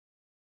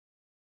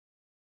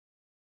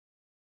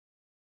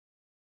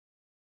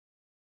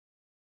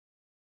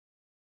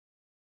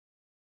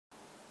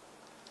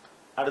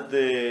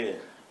அடுத்து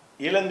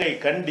இலங்கை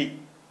கண்டி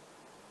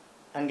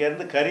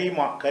அங்கேருந்து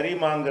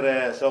கரீமாங்கிற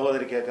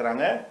சகோதரி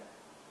கேட்குறாங்க.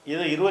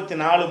 இது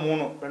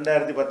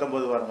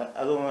 24/3/2019 பாருங்க,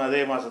 அதுவும்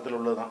அதே மாதத்தில்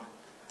உள்ளதுதான்.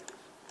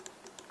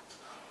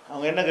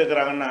 அவங்க என்ன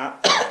கேட்குறாங்கன்னா,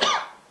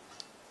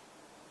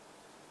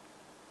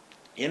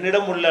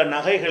 என்னிடம் உள்ள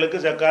நகைகளுக்கு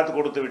ஜக்காத்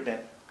கொடுத்து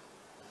விட்டேன்.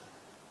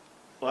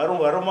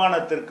 வரும்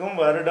வருமானத்திற்கும்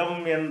வருடம்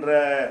என்ற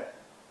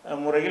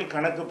முறையில்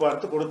கணக்கு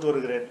பார்த்து கொடுத்து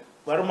வருகிறேன்.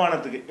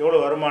 வருமானத்துக்கு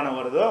எவ்வளோ வருமானம்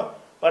வருதோ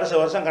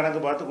வருஷம் கணக்கு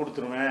பார்த்து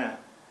கொடுத்துருவேன்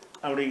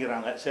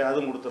அப்படிங்கிறாங்க. சரி,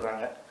 அதுவும்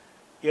கொடுத்துட்றாங்க.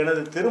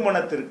 எனது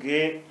திருமணத்திற்கு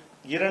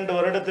 2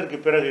 வருடத்திற்கு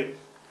பிறகு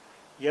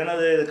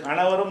எனது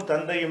கணவரும்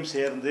தந்தையும்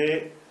சேர்ந்து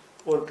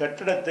ஒரு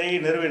கட்டிடத்தை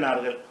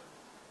நிறுவினார்கள்.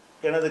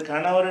 எனது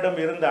கணவரிடம்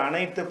இருந்த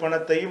அனைத்து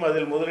பணத்தையும்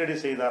அதில் முதலீடு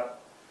செய்தார்.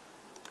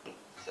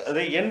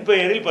 அதை என்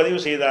பெயரில் பதிவு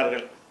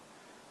செய்தார்கள்.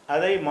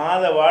 அதை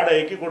மாத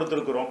வாடகைக்கு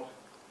கொடுத்துருக்கிறோம்.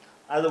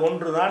 அது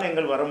ஒன்றுதான்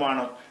எங்கள்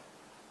வருமானம்.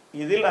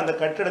 இதில் அந்த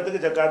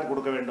கட்டிடத்துக்கு ஜக்காத்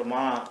கொடுக்க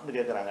வேண்டுமா என்று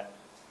கேட்குறாங்க.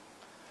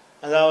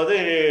 அதாவது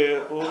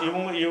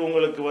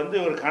இவங்களுக்கு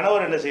ஒரு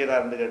கணவர் என்ன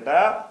செய்கிறாருன்னு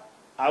கேட்டால்,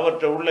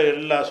 அவர்கிட்ட உள்ள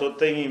எல்லா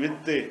சொத்தையும்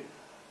விற்று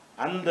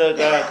அந்த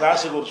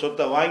காசுக்கு ஒரு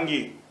சொத்தை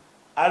வாங்கி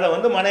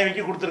அதை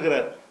மனைவிக்கு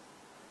கொடுத்துருக்கிறார்.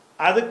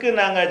 அதுக்கு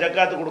நாங்கள்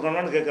ஜக்காத்து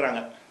கொடுக்கணும்னு கேட்குறாங்க.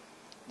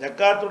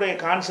 ஜக்காத்துடைய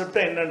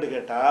கான்செப்டை என்னன்னு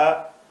கேட்டால்,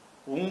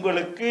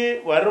 உங்களுக்கு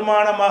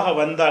வருமானமாக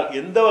வந்தால்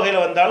எந்த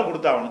வகையில் வந்தாலும்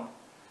கொடுத்தாகணும்.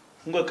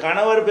 உங்கள்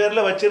கணவர்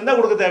பேரில் வச்சுருந்தா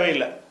கொடுக்க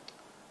தேவையில்லை.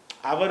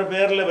 அவர்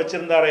பேரில்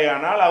வச்சுருந்தாரே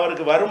ஆனால்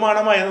அவருக்கு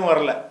வருமானமாக எதுவும்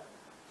வரல,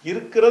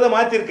 இருக்கிறத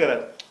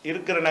மாற்றிருக்கிறார்.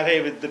 இருக்கிற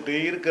நகையை விற்றுட்டு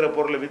இருக்கிற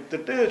பொருளை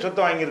விற்றுட்டு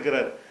சொத்தை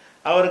வாங்கியிருக்கிறார்.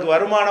 அவருக்கு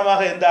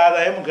வருமானமாக எந்த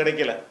ஆதாயமும்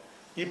கிடைக்கல.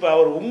 இப்போ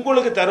அவர்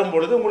உங்களுக்கு தரும்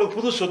பொழுது உங்களுக்கு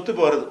புது சொத்து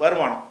இப்போ வருது,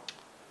 வருமானம்.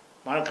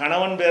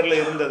 கணவன் பேரில்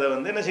இருந்ததை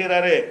என்ன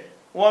செய்கிறாரு,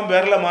 உன்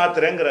பேரில்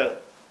மாத்துறேங்கிறார்.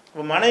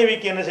 இப்போ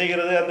மனைவிக்கு என்ன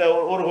செய்கிறது, அந்த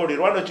 1 கோடி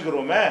ரூபான்னு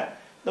வச்சுக்கிறோமே,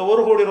 இந்த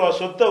 1 கோடி ரூபா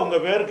சொத்தை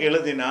உங்கள் பேருக்கு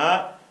எழுதினா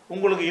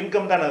உங்களுக்கு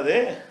இன்கம் தானே, அது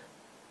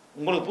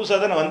உங்களுக்கு புதுசாக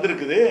தானே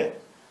வந்திருக்குது.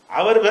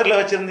 அவர் பேரில்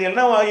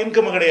வச்சுருந்தீங்கன்னா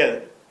இன்கம் கிடையாது.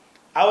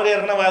 அவர்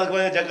ஏற்கனவே அதுக்கு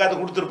ஜக்காத்து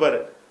கொடுத்துருப்பார்.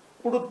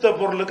 கொடுத்த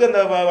பொருளுக்கு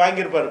அந்த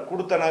வாங்கியிருப்பார்.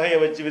 கொடுத்த நகையை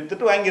வச்சு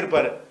விற்றுட்டு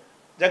வாங்கியிருப்பார்.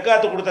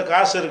 ஜக்காத்து கொடுத்த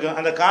காசு இருக்கும்,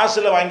 அந்த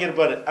காசில்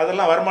வாங்கியிருப்பார்.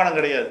 அதெல்லாம் வருமானம்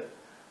கிடையாது.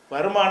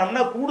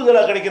 வருமானம்னா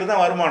கூடுதலாக கிடைக்கிறது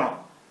தான் வருமானம்.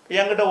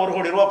 என்கிட்ட 1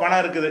 கோடி ரூபா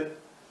பணம் இருக்குது,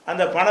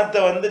 அந்த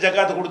பணத்தை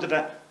ஜக்காத்து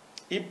கொடுத்துட்டேன்.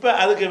 இப்போ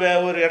அதுக்கு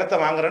ஒரு இடத்த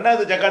வாங்குறேன்னா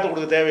அது ஜக்காத்து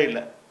கொடுக்க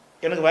தேவையில்லை.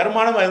 எனக்கு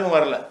வருமானம் எதுவும்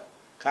வரல,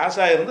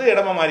 காசாக இருந்து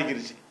இடமா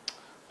மாறிக்கிருச்சு.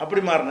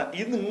 அப்படி மாறினேன்.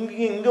 இது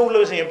இங்கே உள்ள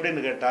விஷயம்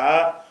எப்படின்னு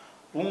கேட்டால்,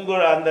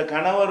 உங்கள் அந்த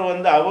கணவர்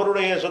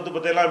அவருடைய சொத்து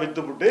பத்தையெல்லாம்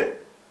விற்றுப்புட்டு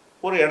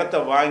ஒரு இடத்த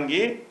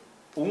வாங்கி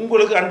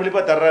உங்களுக்கு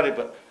அன்பளிப்பாக தர்றாரு.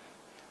 இப்போ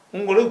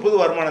உங்களுக்கு புது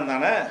வருமானம்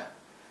தானே.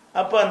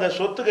 அப்போ அந்த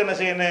சொத்துக்கு என்ன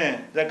செய்யணும்,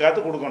 ஜக்காத்து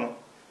கொடுக்கணும்.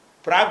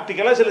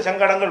 ப்ராக்டிக்கலாக சில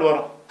சங்கடங்கள்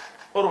வரும்.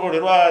 1 கோடி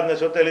ரூபா அந்த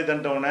சொத்தை எழுதி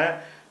தந்துட்டோன்னே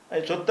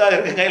சொத்தாக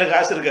இருக்க கையில்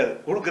காசு இருக்காது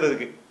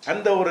கொடுக்கறதுக்கு.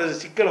 அந்த ஒரு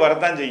சிக்கல்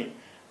வரத்தான் செய்யும்.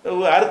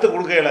 அறுத்து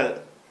கொடுக்க இயலாது.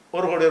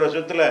 1 கோடி ரூபா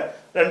சொத்தில்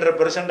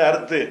 2.5%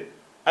 அறுத்து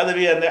அது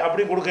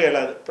அப்படி கொடுக்க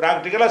இயலாது.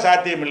 ப்ராக்டிக்கலாக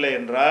சாத்தியம் இல்லை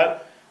என்றால்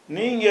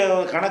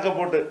நீங்கள் கணக்கை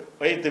போட்டு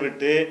வைத்து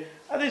விட்டு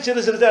அதை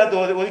சிறுசாக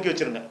ஒதுக்கி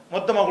வச்சுருங்க.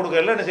 மொத்தமாக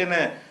கொடுக்கல என்ன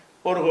செய்யணும்,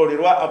 1 கோடி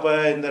ரூபா. அப்போ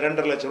இந்த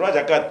 2.5 லட்ச ரூபா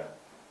ஜக்காத்.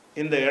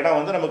 இந்த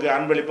இடம் நமக்கு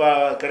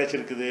அன்பளிப்பாக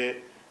கிடைச்சிருக்குது,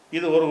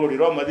 இது 1 கோடி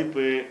ரூபா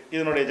மதிப்பு,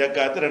 இதனுடைய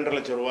ஜக்காத்து 2.5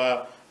 லட்ச ரூபா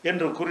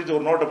என்று குறித்து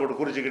ஒரு நோட்டை போட்டு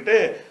குறிச்சிக்கிட்டு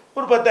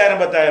ஒரு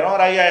 10,000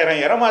 ஒரு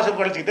 5,000 மாதம்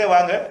கழிச்சிக்கிட்டே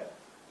வாங்க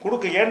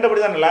கொடுக்க. ஏண்டபடி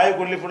தான் லாய்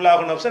கொல்லி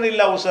ஃபுல்லாகும் நப்சன்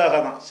இல்லா உற்சாக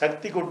தான்.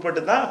 சக்திக்கு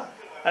உட்பட்டு தான்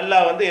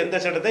அல்லாஹ் எந்த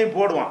சட்டத்தையும்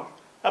போடுவான்.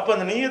 அப்போ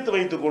அந்த நீயத்து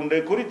வைத்துக்கொண்டு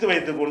குறித்து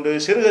வைத்துக்கொண்டு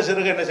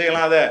சிறுக என்ன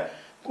செய்யலாம், அதை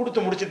கொடுத்து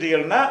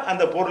முடிச்சிட்டீங்கன்னா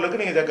அந்த பொருளுக்கு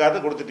நீங்கள் ஜக்காத்தை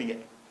கொடுத்துட்டீங்க.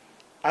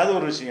 அது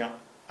ஒரு விஷயம்.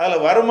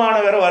 அதில்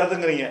வருமானம் வேறு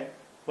வருதுங்கிறீங்க.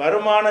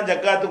 வருமானம்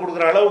ஜக்காத்து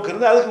கொடுக்குற அளவுக்கு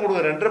இருந்து அதுக்கு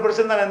கொடுக்குற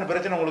 2% தான். என்ன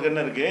பிரச்சனை உங்களுக்கு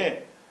என்ன இருக்குது?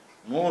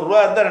 100 ரூபா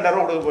இருந்தால் 2,000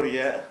 ரூபா கொடுக்க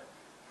போகிறீங்க.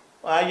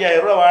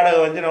 5,000 ரூபா வாடகை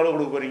எவ்வளோ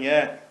கொடுக்க போகிறீங்க?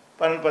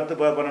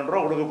 10-12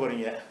 ரூபா கொடுக்க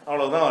போகிறீங்க.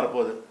 அவ்வளோதான்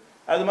வரப்போகுது.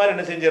 அது மாதிரி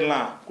என்ன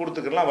செஞ்சிடலாம்,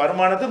 கொடுத்துக்கலாம்.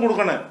 வருமானத்தும்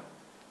கொடுக்கணும்,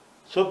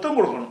 சொத்தும்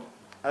கொடுக்கணும்.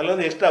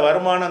 அதில் எக்ஸ்ட்ரா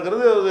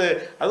வருமானங்கிறது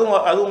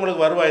அது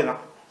உங்களுக்கு வருவாய்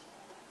தான்.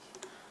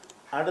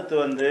 அடுத்து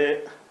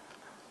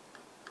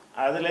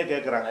அதில்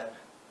கேட்குறாங்க,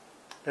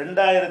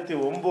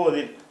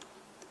 2009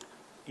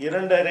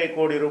 2.5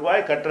 கோடி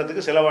ரூபாய்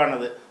கட்டுறதுக்கு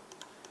செலவானது,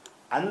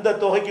 அந்த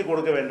தொகைக்கு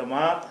கொடுக்க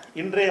வேண்டுமா,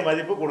 இன்றைய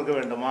மதிப்பு கொடுக்க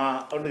வேண்டுமா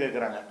அப்படின்னு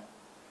கேட்குறாங்க.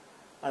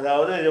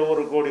 அதாவது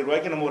 1 கோடி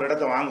ரூபாய்க்கு நம்ம ஒரு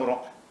இடத்த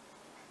வாங்குகிறோம்,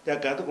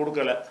 ஜக்காத்து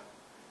கொடுக்கல.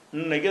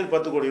 இன்னைக்கு அது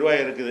 10 கோடி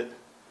ரூபாய் இருக்குது.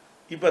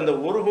 இப்போ அந்த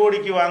 1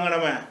 கோடிக்கு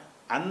வாங்கினவன்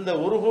அந்த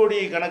 1 கோடி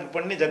கணக்கு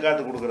பண்ணி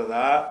ஜக்காத்து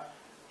கொடுக்குறதா,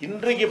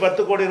 இன்றைக்கு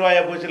 10 கோடி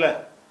ரூபாயா போச்சுல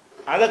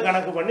அதை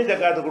கணக்கு பண்ணி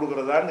ஜக்காத்து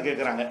கொடுக்குறதான்னு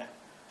கேட்குறாங்க.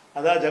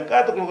 அதாவது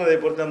ஜக்காத்து கொடுக்குறதை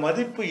பொறுத்த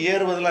மதிப்பு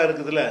ஏறுவதெல்லாம்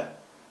இருக்குதுல்ல,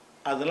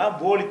 அதெல்லாம்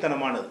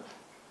போலித்தனமானது.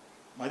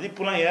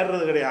 மதிப்புலாம்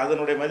ஏறுறது கிடையாது,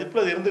 அதனுடைய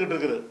மதிப்பில் அது இருந்துக்கிட்டு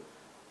இருக்குது.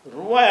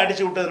 ரூபாய்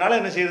அடித்து விட்டதுனால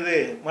என்ன செய்யுது,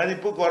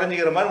 மதிப்பு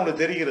குறைஞ்சிக்கிற மாதிரி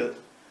உங்களுக்கு தெரிகிறது.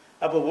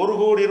 அப்போ 1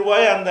 கோடி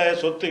ரூபாய் அந்த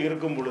சொத்து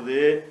இருக்கும் பொழுது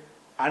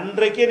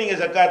அன்றைக்கே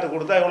நீங்கள் ஜக்காத்து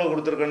கொடுத்தா எவ்வளோ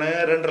கொடுத்துருக்கணும்,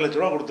 2.5 லட்ச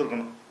ரூபா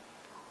கொடுத்துருக்கணும்.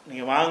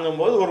 நீங்கள்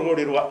வாங்கும்போது 1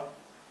 கோடி ரூபா,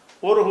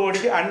 1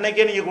 கோடிக்கு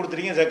அன்னைக்கே நீங்கள்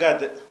கொடுத்துருக்கீங்க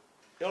ஜக்காத்து,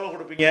 எவ்வளோ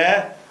கொடுப்பீங்க,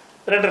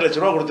 2.5 லட்ச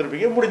ரூபா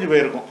கொடுத்துருப்பீங்க, முடிஞ்சு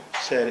போயிருக்கும்.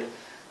 சரி,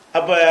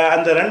 அப்போ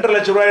அந்த 2.5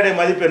 லட்ச ரூபாயுடைய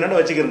மதிப்பு என்னென்னு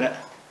வச்சுக்கிறங்க.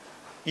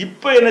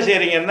 இப்போ என்ன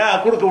செய்கிறீங்கன்னா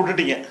கொடுக்க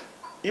விட்டுட்டீங்க.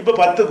 இப்போ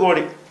 10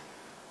 கோடி,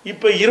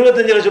 இப்போ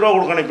 25 லட்ச ரூபா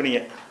கொடுக்கணும். இப்போ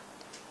நீங்கள்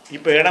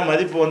இப்போ இடம்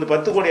மதிப்பு வந்து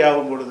 10 கோடி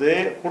ஆகும் பொழுது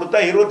கொடுத்தா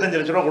 25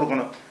 லட்ச ரூபா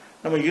கொடுக்கணும்.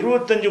 நம்ம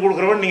 25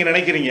 கொடுக்குறவன்னு நீங்கள்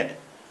நினைக்கிறீங்க.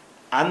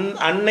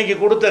 அன்னைக்கு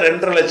கொடுத்த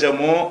 2.5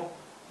 லட்சமும்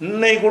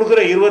இன்னைக்கு கொடுக்குற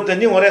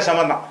 25 ஒரே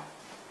சமந்தான்.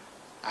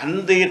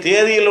 அந்த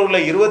தேதியில் உள்ள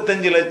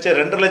 25 லட்சம்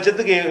 2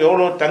 லட்சத்துக்கு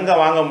எவ்வளோ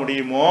தங்கம் வாங்க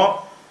முடியுமோ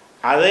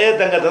அதே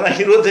தங்கத்தை தான்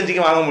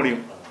 25க்கு வாங்க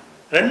முடியும்.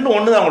 ரெண்டும்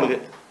ஒன்று தான் உங்களுக்கு.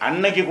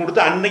 அன்னைக்கு கொடுத்து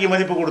அன்னைக்கு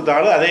மதிப்பு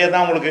கொடுத்தாலும் அதே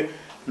தான் உங்களுக்கு.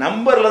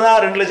 நம்பரில் தான்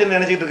 2 லட்சம்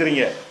நினச்சிக்கிட்டு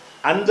இருக்கிறீங்க.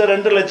 அந்த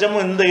 2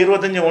 லட்சமும் இந்த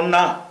 25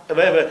 ஒன்றா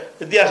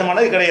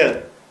வித்தியாசமானது கிடையாது.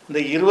 இந்த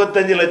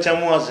 25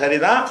 லட்சமும்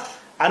சரிதான்,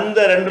 அந்த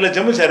 2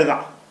 லட்சமும்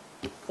சரிதான்.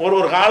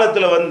 ஒரு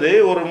காலத்தில் வந்து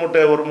ஒரு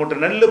மூட்டை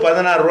நெல்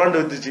 16 ரூபான்னு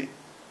விற்றுச்சு.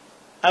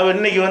 அவள்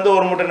இன்னைக்கு வந்து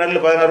ஒரு மூட்டை நெல்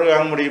 16 ரூபாய்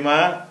வாங்க முடியுமா?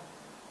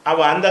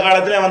 அவள் அந்த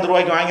காலத்திலே 1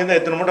 ரூபாய்க்கு வாங்கியிருந்தா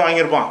எத்தனை மூட்டை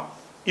வாங்கியிருப்பான்?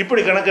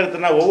 இப்படி கணக்கு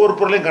எடுத்துனா ஒவ்வொரு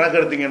பொருளையும் கணக்கு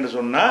எடுத்தீங்கன்னு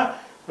சொன்னால்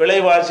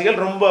விலைவாசிகள்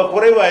ரொம்ப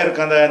குறைவாக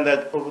இருக்கும். அந்த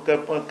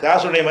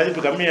காசுடைய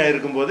மதிப்பு கம்மியாக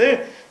இருக்கும்போது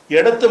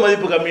இடத்து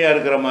மதிப்பு கம்மியாக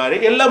இருக்கிற மாதிரி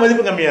எல்லா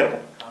மதிப்பும் கம்மியாக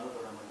இருக்கும்.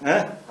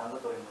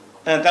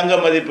 தங்க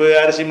மதிப்பு,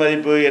 அரிசி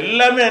மதிப்பு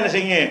எல்லாமே என்ன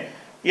செய்யும்.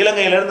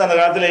 இலங்கையிலேருந்து அந்த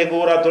காலத்தில் எங்கள்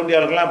ஊரா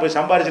தோண்டியாளர்கள்லாம் போய்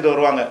சம்பாரிச்சிட்டு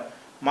வருவாங்க.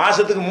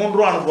 மாதத்துக்கு 3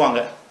 ரூபா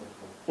அனுப்புவாங்க.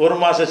 ஒரு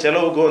மாத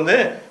செலவுக்கு வந்து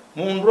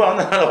 3 ரூபா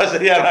வந்து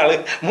வசதியான ஆளு.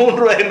 3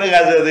 ரூபாய் என்ன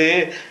காசு அது?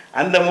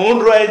 அந்த 3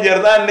 ரூபாயும்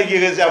சேர் தான் இன்னைக்கு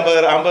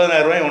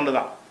 50,000 ரூபாயும் ஒன்று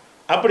தான்.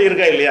 அப்படி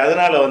இருக்கா இல்லையா?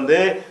 அதனால வந்து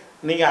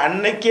நீங்கள்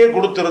அன்னைக்கே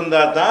கொடுத்துருந்தா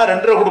தான்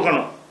 2.5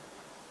 கொடுக்கணும்.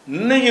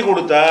 இன்னைக்கு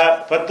கொடுத்தா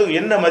 10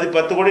 என்ன மதிப்பு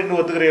 10 கோடின்னு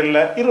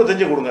ஒத்துக்கிறீங்கல்ல,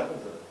 25 கொடுங்க.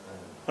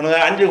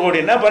 5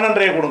 கோடின்னா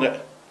 12.5 கொடுங்க.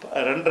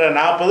 2.5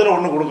 40ல்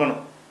 1 கொடுக்கணும்.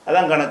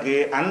 அதான் கணக்கு.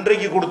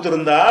 அன்றைக்கு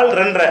கொடுத்துருந்தால்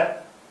 2.5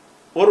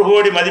 1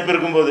 கோடி மதிப்பு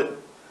இருக்கும்போது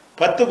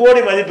 10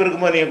 கோடி மதிப்பு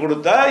இருக்கும்போது நீங்கள்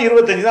கொடுத்தா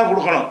 25 தான்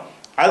கொடுக்கணும்.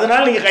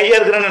 அதனால நீங்கள் கையாக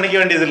இருக்கிறேன்னு நினைக்க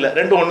வேண்டியதில்லை.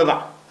 ரெண்டும் ஒன்று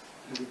தான்.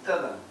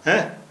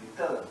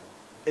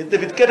 இது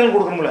விற்கன்னு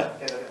கொடுக்கணும்ல.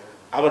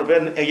 அவர்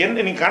பேர்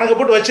என்ன நீங்கள் கணக்கு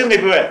போட்டு வச்சுருங்க.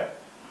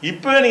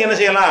 இப்போவே நீங்கள் என்ன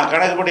செய்யலாம்,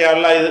 கணக்கு போட்டு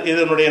யாரெல்லாம்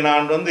இதனுடைய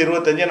நான் வந்து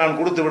 25 நான்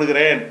கொடுத்து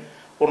விடுகிறேன்.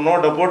 ஒரு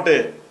நோட்டை போட்டு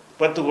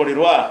 10 கோடி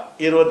ரூபா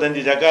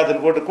 25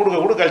 ஜக்காத்துன்னு போட்டு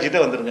கொடுக்க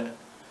கழிச்சிட்டே வந்துடுங்க.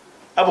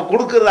 அப்போ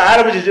கொடுக்குறத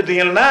ஆரம்பிச்சு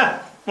வச்சுட்டீங்கன்னா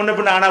முன்ன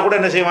பின்ன ஆனால் கூட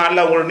என்ன செய்வான்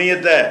அல்ல உங்களோட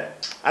நீயத்தை.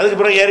 அதுக்கு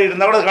பிறகு ஏறிட்டு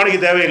இருந்தால் கூட கணக்கு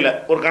தேவையில்லை.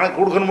 ஒரு கணக்கு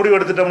கொடுக்கணும் முடிவு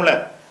எடுத்துட்டோம்ல,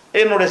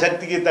 என்னுடைய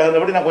சக்திக்கு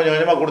தகுந்தபடி நான் கொஞ்சம்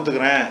கொஞ்சமாக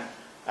கொடுத்துக்கிறேன்.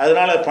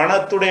 அதனால்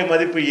பணத்துடைய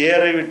மதிப்பு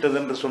ஏறிவிட்டது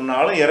என்று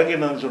சொன்னாலும்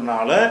இறங்கினதுன்னு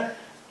சொன்னாலும்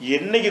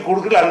என்னைக்கு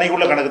கொடுக்கல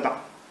அன்னைக்குள்ள கணக்கு தான்.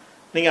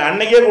 நீங்கள்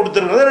அன்னைக்கே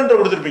கொடுத்துருக்கிறத 2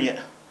 கொடுத்துருப்பீங்க.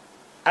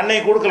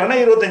 அன்னைக்கு கொடுக்கலன்னா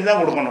 25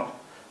 தான் கொடுக்கணும்.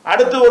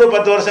 அடுத்து ஒரு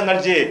 10 வருஷம்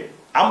கழிச்சு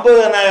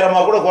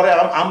 50,000 கூட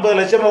 50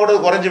 லட்சமாக கூட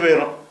குறைஞ்சி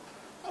போயிடும்.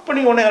 அப்போ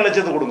நீங்கள் 1.5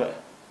 லட்சத்துக்கு கொடுங்க.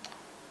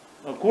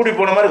 கூடி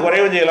போன மாதிரி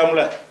குறைவும்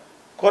செய்யலாம்ல.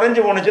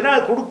 குறைஞ்சி போனுச்சுன்னா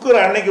கொடுக்குற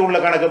அன்னைக்கு உள்ள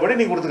கணக்கப்படி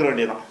நீங்கள் கொடுத்துக்க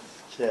வேண்டியதான்.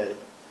 சரி,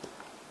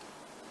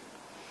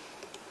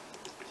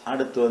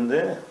 அடுத்து வந்து